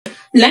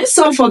Let's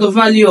solve for the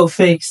value of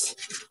x.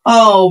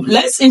 Oh,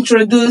 let's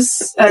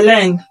introduce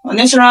ln, or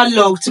natural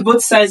log, to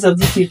both sides of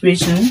this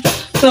equation.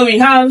 So we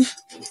have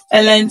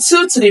ln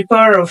 2 to the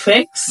power of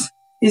x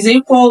is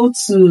equal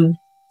to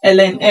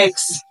ln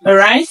x,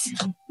 alright?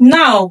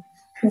 Now,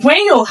 when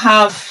you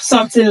have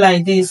something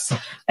like this,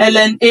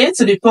 ln a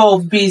to the power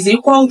of b is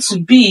equal to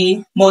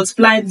b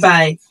multiplied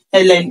by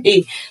ln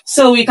a.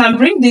 So we can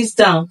bring this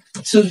down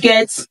to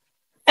get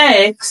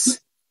x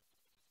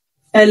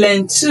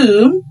ln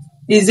 2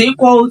 is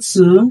equal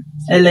to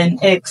ln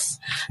x.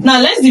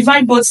 Now let's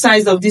divide both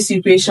sides of this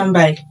equation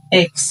by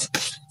x.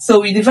 So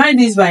we divide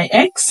this by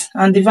x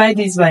and divide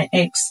this by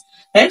x.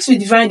 X will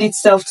divide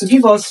itself to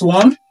give us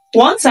 1.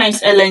 1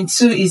 times ln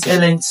 2 is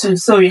ln 2.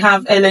 So we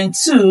have ln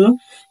 2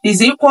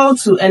 is equal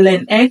to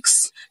ln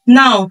x.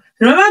 Now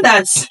remember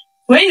that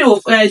when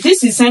you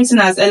this is same thing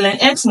as ln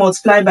x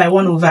multiplied by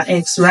 1 over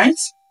x, right?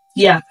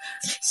 Yeah.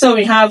 So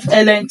we have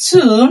ln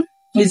 2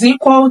 is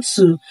equal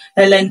to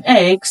ln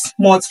x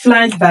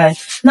multiplied by,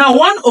 now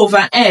 1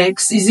 over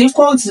x is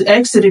equal to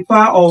x to the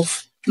power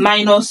of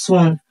minus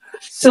 1.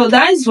 So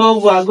that is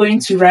what we are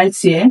going to write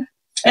here,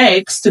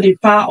 x to the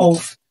power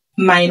of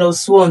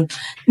minus 1.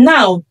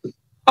 Now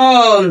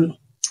I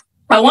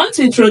want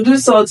to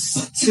introduce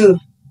us to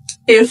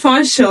a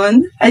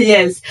function,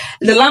 yes,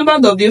 the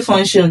Lambert W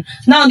function.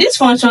 Now this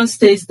function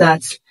states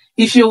that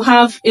if you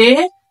have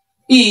a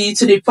e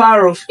to the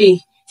power of a,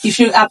 if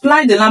you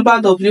apply the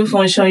Lambert W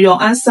function,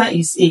 your answer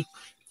is a.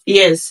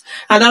 Yes.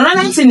 And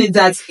another thing is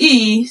that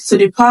e to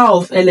the power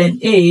of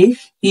ln a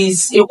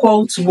is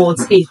equal to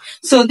what? A.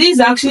 So this is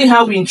actually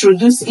how we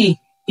introduce e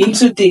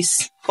into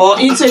this, or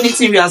into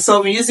anything we are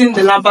solving using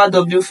the Lambert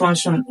W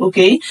function,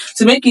 okay,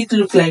 to make it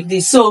look like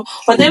this. So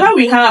whatever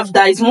we have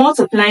that is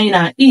multiplying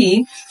our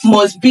e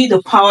must be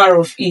the power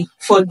of e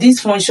for this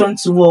function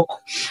to work.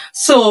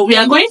 So we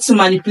are going to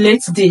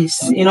manipulate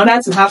this in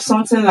order to have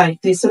something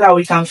like this so that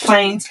we can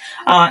find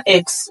our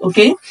x,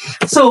 okay.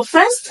 So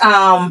first,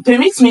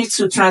 permit me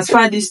to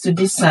transfer this to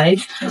this side.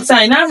 So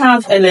I now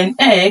have ln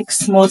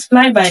x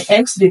multiplied by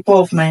x to the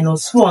power of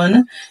minus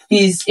 1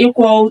 is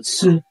equal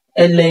to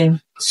ln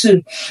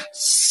 2.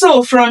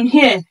 So from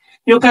here,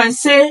 you can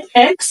say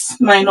x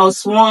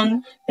minus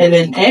 1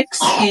 ln x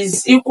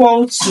is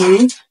equal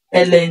to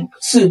ln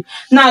 2.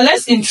 Now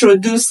let's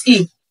introduce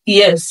e.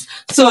 Yes,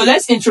 so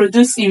let's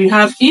introduce e. We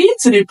have e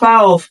to the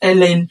power of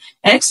ln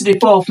x to the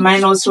power of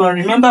minus 1.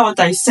 Remember what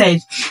I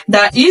said,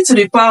 that e to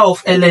the power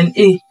of ln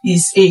a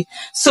is a.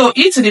 So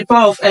e to the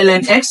power of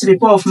ln x to the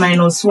power of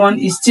minus 1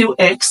 is still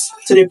x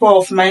to the power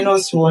of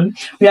minus 1.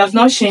 We have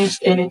not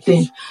changed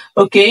anything,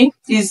 okay,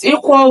 is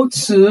equal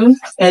to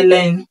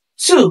ln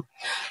 2.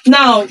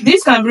 Now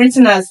this can be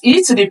written as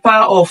e to the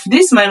power of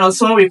this minus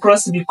 1 will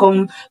cross to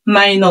become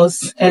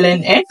minus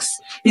ln x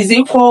is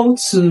equal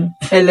to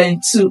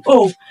ln 2.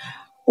 Oh,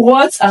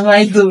 what am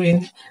I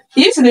doing?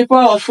 E to the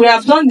power of, we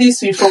have done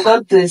this, we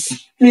forgot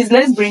this. Please,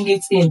 let's bring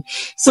it in.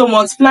 So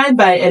multiplied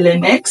by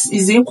ln x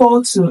is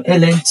equal to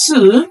ln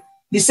 2.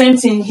 The same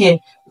thing here.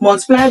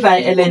 Multiplied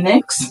by ln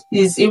x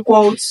is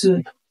equal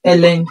to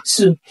ln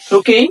 2.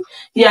 Okay?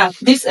 Yeah,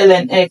 this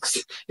ln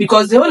x,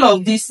 because the whole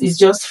of this is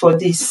just for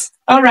this.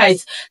 All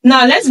right,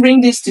 now let's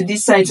bring this to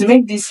this side to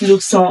make this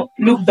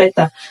look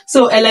better.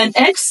 So ln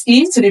x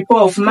e to the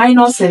power of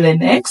minus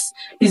ln x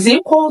is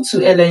equal to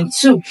ln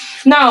 2.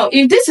 Now,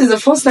 if this is the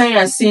first time you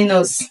are seeing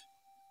us,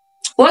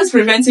 what's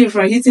preventing you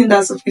from hitting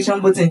that subscription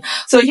button?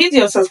 So hit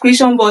your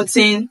subscription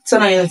button,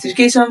 turn on your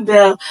notification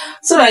bell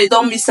so that you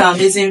don't miss our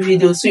amazing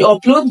videos. We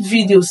upload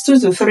videos 2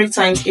 to 3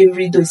 times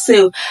every day.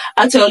 So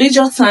at your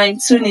leisure time,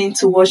 tune in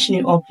to watch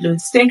new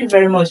uploads. Thank you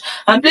very much.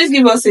 And please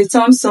give us a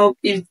thumbs up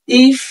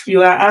if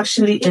you are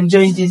actually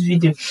enjoying this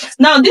video.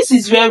 Now this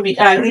is where we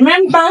are.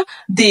 Remember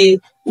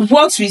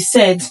what we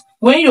said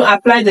when you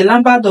apply the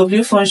Lambert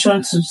W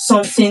function to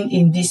something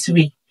in this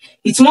way.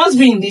 It must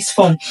be in this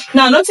form.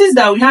 Now notice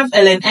that we have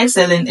ln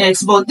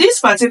x, but this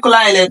particular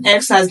ln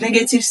x has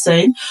negative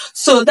sign.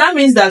 So that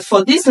means that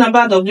for this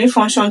Lambert W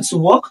function to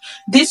work,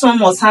 this one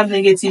must have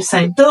negative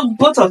sign.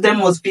 Both of them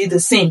must be the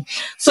same.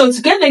 So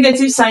to get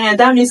negative sign,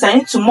 that means I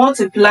need to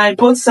multiply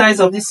both sides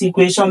of this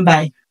equation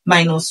by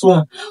minus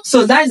 1.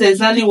 So that is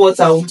exactly what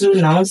I will do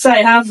now. So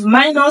I have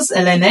minus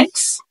ln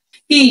x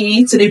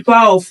e to the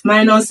power of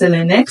minus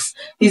ln x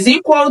is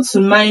equal to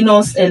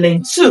minus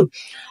ln 2.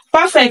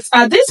 Perfect.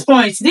 At this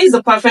point, this is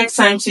the perfect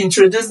time to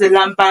introduce the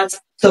Lambert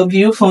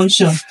W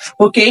function.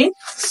 Okay,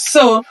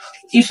 so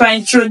if I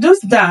introduce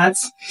that,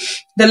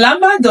 the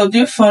Lambert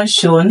W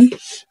function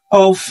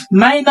of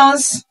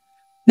minus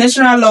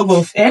natural log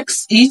of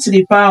x e to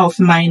the power of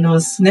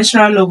minus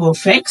natural log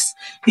of x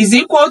is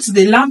equal to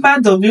the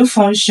Lambert W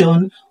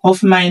function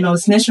of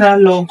minus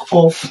natural log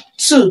of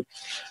 2.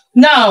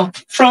 Now,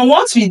 from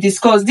what we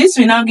discussed, this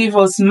will now give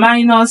us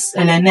minus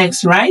ln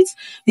x, right?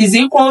 Is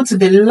equal to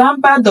the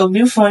Lambert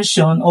W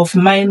function of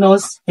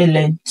minus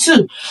ln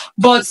 2.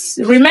 But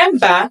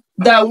remember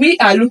that we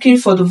are looking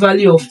for the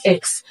value of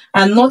x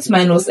and not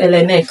minus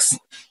ln x.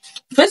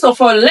 First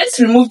of all, let's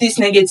remove this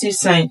negative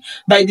sign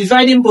by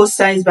dividing both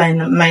sides by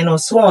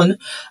 -1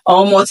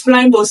 or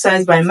multiplying both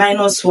sides by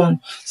 -1.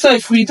 So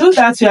if we do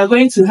that, we are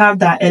going to have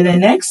that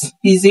ln x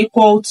is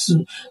equal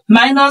to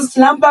minus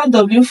Lambert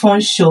W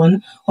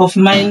function of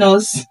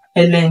minus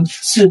ln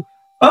 2.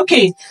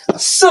 Okay,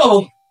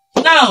 so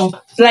now,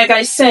 like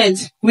I said,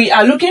 we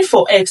are looking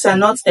for x and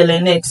not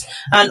ln x.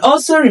 And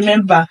also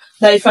remember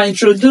that if I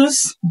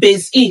introduce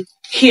base e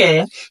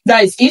here,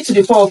 that is e to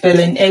the power of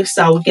ln x,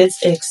 I will get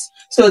x.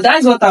 So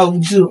that's what I will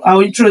do. I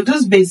will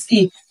introduce base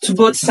e to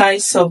both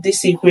sides of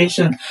this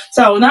equation.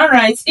 So I will now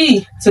write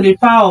e to the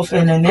power of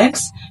ln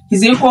x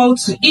is equal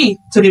to e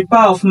to the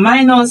power of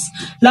minus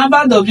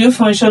Lambert W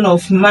function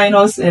of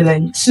minus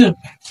ln 2.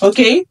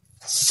 Okay,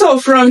 so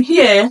from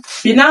here,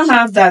 we now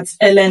have that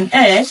ln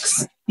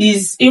x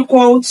is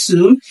equal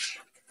to,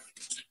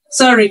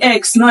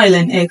 x, not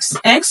ln x.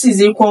 X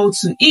is equal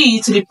to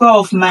e to the power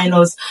of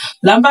minus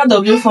Lambert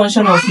W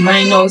function of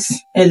minus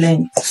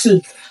ln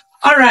 2.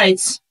 All right.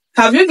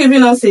 Have you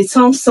given us a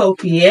thumbs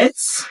up yet?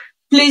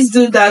 Please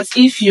do that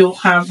if you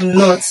have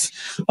not.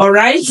 All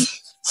right.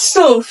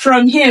 So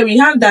from here, we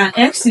have that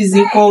x is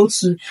equal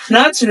to,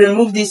 now to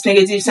remove this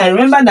negative sign,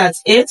 remember that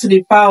a to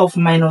the power of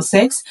minus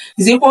x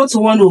is equal to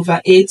 1 over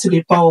a to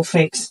the power of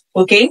x.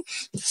 Okay.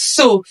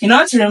 So in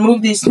order to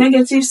remove this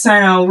negative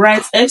sign, I'll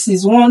write x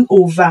is 1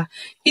 over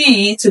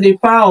e to the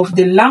power of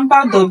the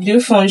Lambert W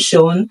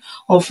function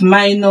of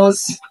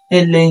minus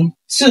ln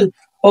 2.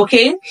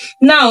 Okay,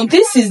 now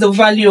this is the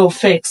value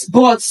of x,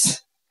 but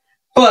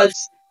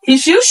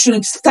if you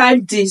should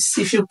type this,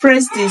 if you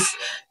press this,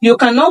 you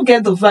cannot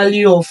get the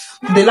value of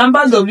the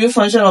Lambert W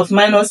function of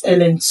minus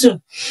ln 2.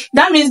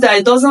 That means that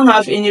it doesn't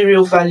have any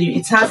real value.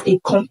 It has a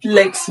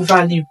complex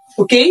value.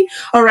 Okay,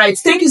 all right,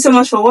 thank you so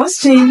much for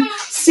watching.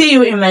 See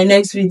you in my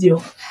next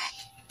video.